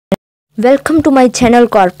Welcome to my channel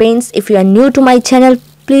Corpaints. If you are new to my channel,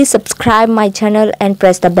 please subscribe my channel and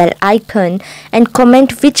press the bell icon and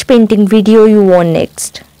comment which painting video you want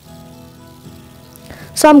next.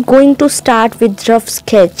 So I'm going to start with rough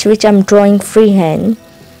sketch which I'm drawing freehand.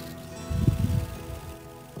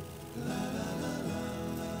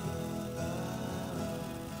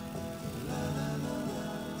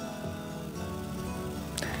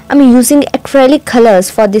 I'm using acrylic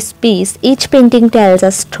colors for this piece. Each painting tells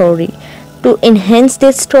a story. To enhance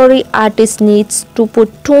this story, artist needs to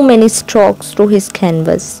put too many strokes to his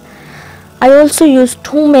canvas. I also use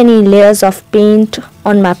too many layers of paint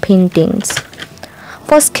on my paintings.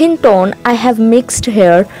 For skin tone, I have mixed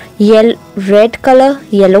here red color,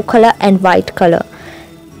 yellow color and white color.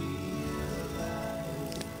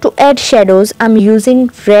 To add shadows, I'm using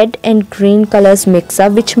red and green colors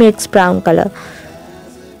mix-up which makes brown color.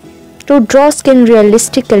 To draw skin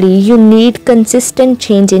realistically, you need consistent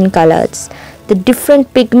change in colors. The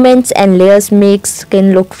different pigments and layers make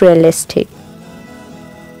skin look realistic.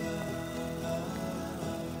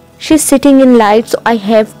 She's sitting in light, so I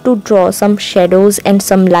have to draw some shadows and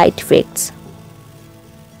some light effects.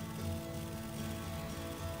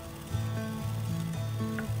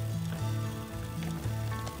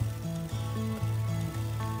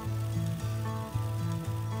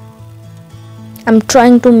 I'm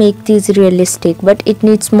trying to make these realistic, but it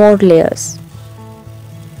needs more layers.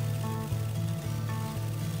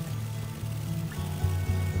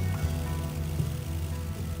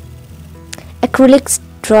 Acrylics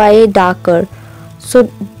dry darker,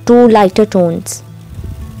 so do lighter tones.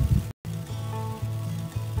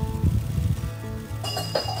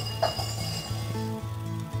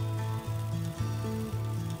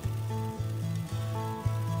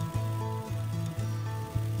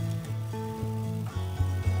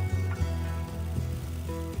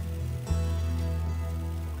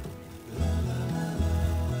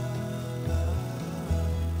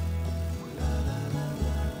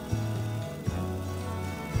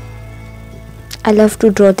 I love to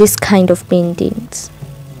draw this kind of paintings.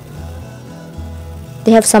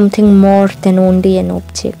 They have something more than only an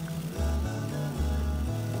object.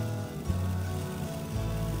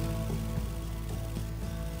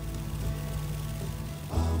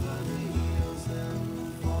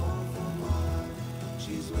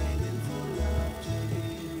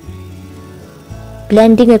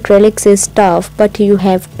 Blending acrylics is tough, but you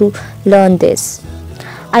have to learn this.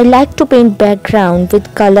 I like to paint background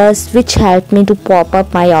with colors which help me to pop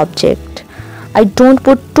up my object. I don't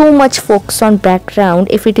put too much focus on background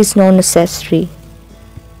if it is not necessary.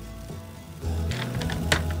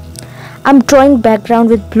 I'm drawing background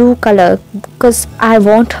with blue color because I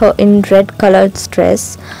want her in red colored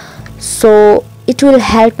dress, so it will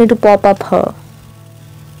help me to pop up her.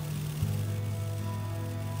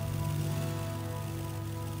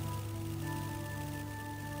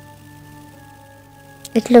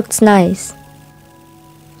 It looks nice.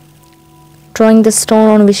 Drawing the stone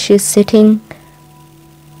on which she is sitting.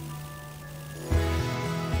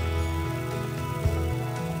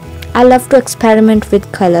 I love to experiment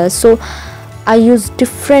with colors, so I use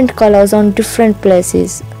different colors on different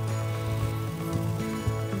places.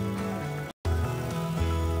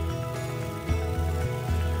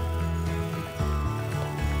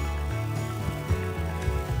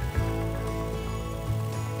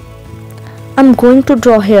 I'm going to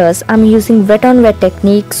draw hairs. I'm using wet on wet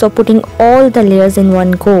technique, so putting all the layers in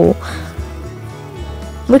one go.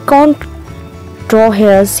 We can't draw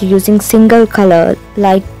hairs using single color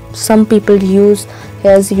like some people use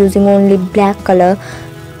hairs using only black color,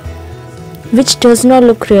 which does not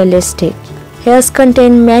look realistic. Hairs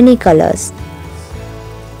contain many colors.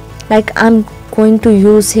 Like I'm going to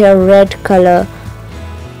use here red color.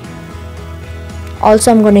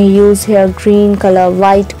 Also I'm going to use here green color,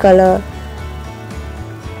 white color.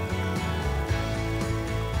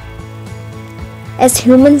 As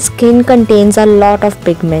human skin contains a lot of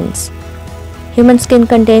pigments. Human skin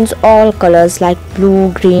contains all colors like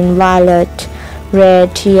blue, green, violet,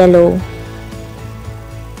 red, yellow.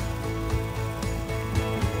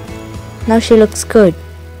 Now she looks good.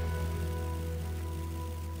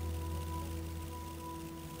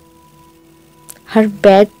 Her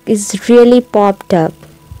back is really popped up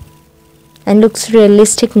and looks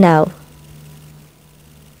realistic now.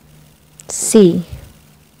 See.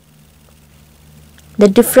 The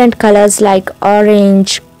different colors like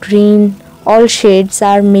orange, green, all shades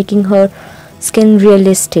are making her skin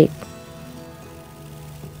realistic.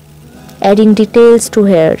 Adding details to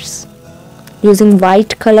hairs using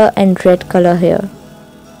white color and red color here.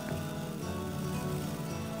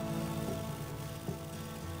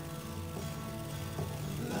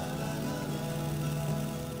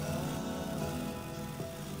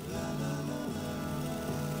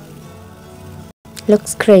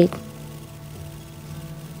 Looks great.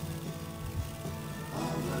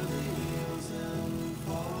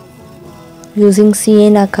 Using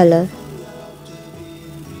sienna color.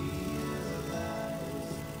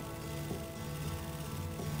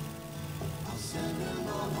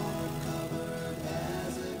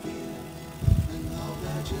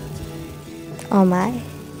 Oh my,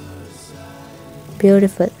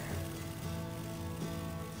 beautiful.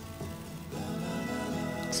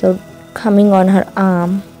 So coming on her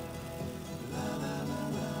arm,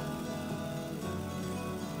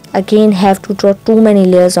 again have to draw too many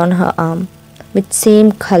layers on her arm with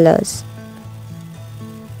same colors.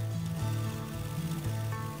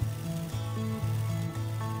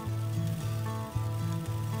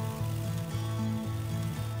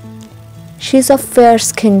 She's a fair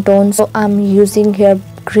skin tone, so I'm using here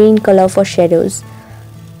green color for shadows.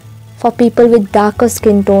 For people with darker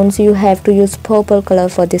skin tones, you have to use purple color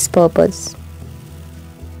for this purpose.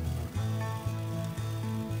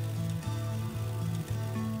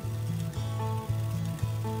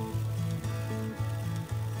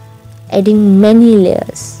 Adding many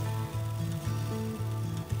layers.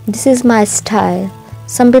 This is my style.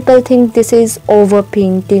 Some people think this is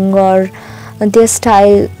overpainting or their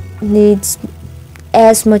style needs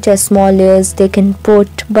as much as small layers they can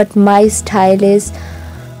put, but my style is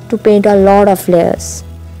to paint a lot of layers.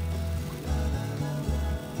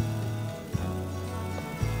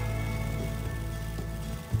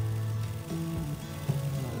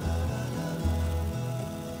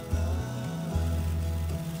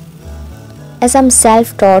 As I'm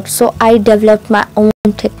self-taught, so I developed my own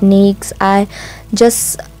techniques. I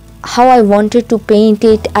just how I wanted to paint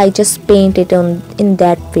it, I just paint it in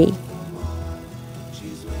that way.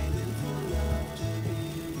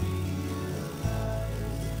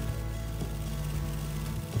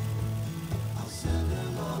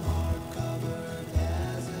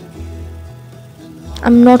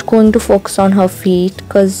 I'm not going to focus on her feet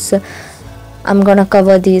because I'm gonna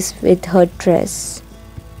cover these with her dress.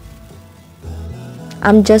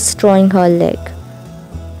 I'm just drawing her leg.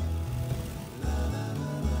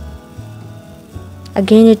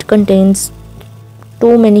 Again, it contains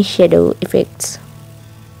too many shadow effects,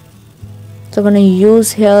 so I'm gonna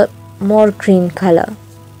use here more green color.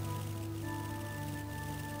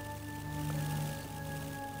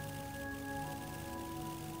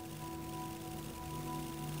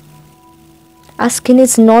 Our skin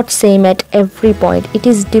is not same at every point. It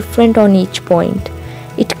is different on each point.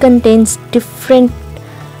 It contains different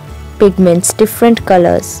pigments, different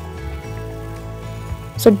colors.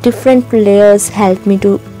 So different layers help me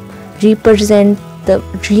to represent the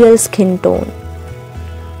real skin tone.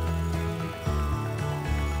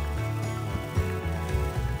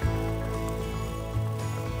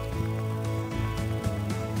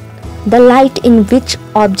 The light in which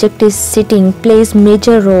object is sitting plays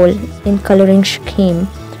major role in coloring scheme.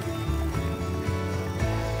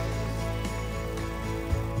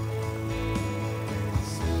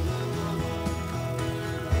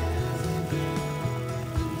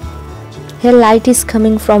 Here light is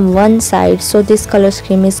coming from one side, so this color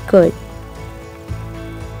scheme is good.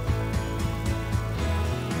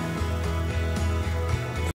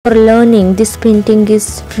 For learning, this painting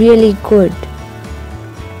is really good.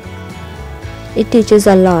 It teaches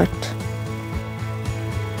a lot.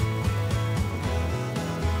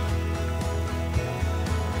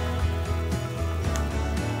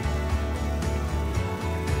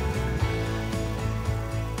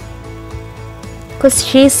 Because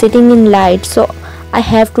she is sitting in light, so I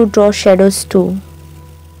have to draw shadows too.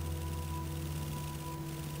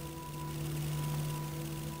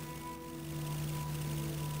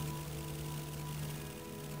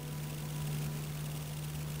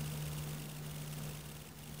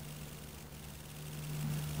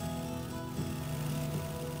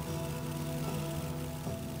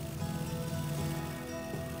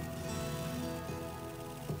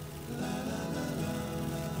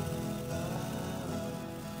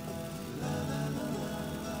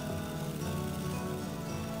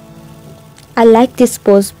 I like this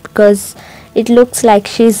pose because it looks like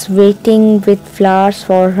she's waiting with flowers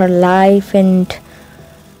for her life and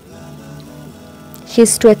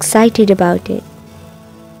she's too excited about it.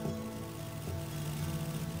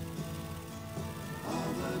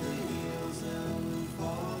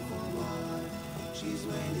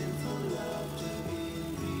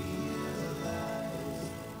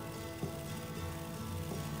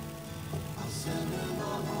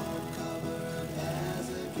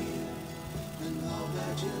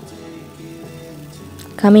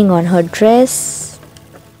 Coming on her dress.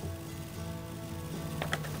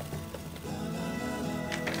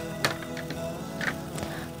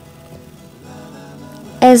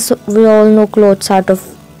 As we all know, clothes are of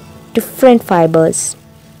different fibers.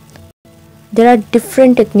 There are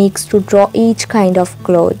different techniques to draw each kind of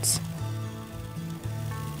clothes.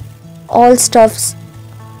 All stuffs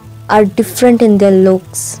are different in their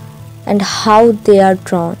looks and how they are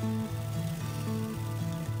drawn.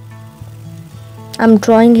 I'm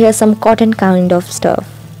drawing here some cotton kind of stuff.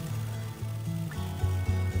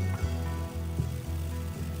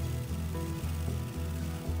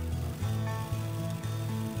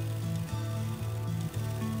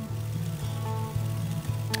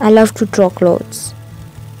 I love to draw clothes.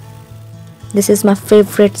 This is my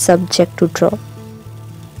favorite subject to draw.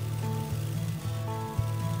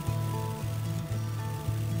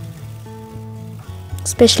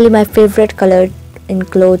 Especially my favorite color in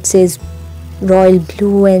clothes is royal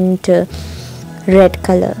blue and red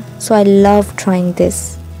color. So I love trying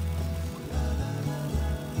this.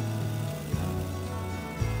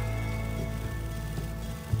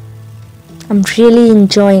 I'm really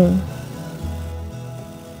enjoying.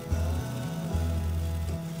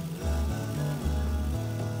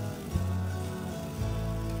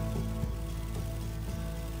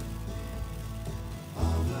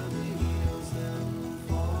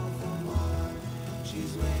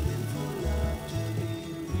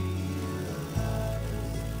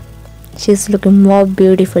 She's looking more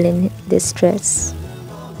beautiful in this dress.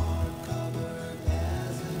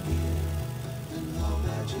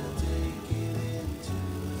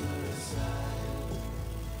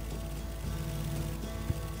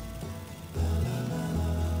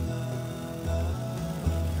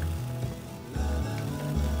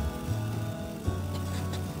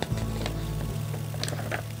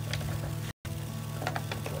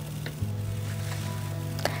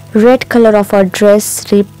 Red color of her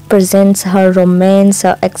dress represents her romance,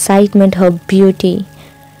 her excitement, her beauty.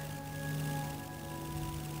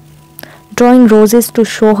 Drawing roses to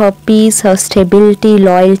show her peace, her stability,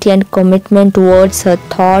 loyalty and commitment towards her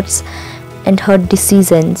thoughts and her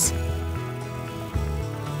decisions.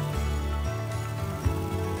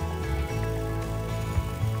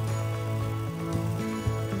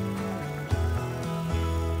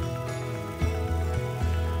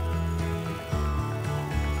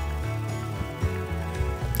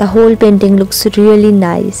 The whole painting looks really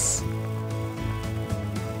nice.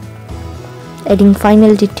 Adding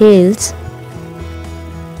final details.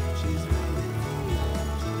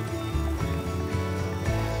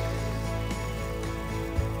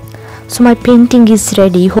 So my painting is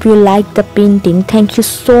ready. Hope you like the painting. Thank you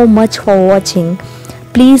so much for watching.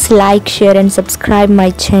 Please like, share and subscribe my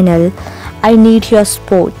channel. I need your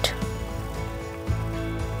support.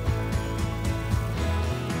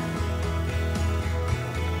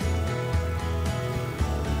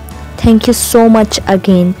 Thank you so much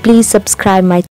again. Please subscribe my channel.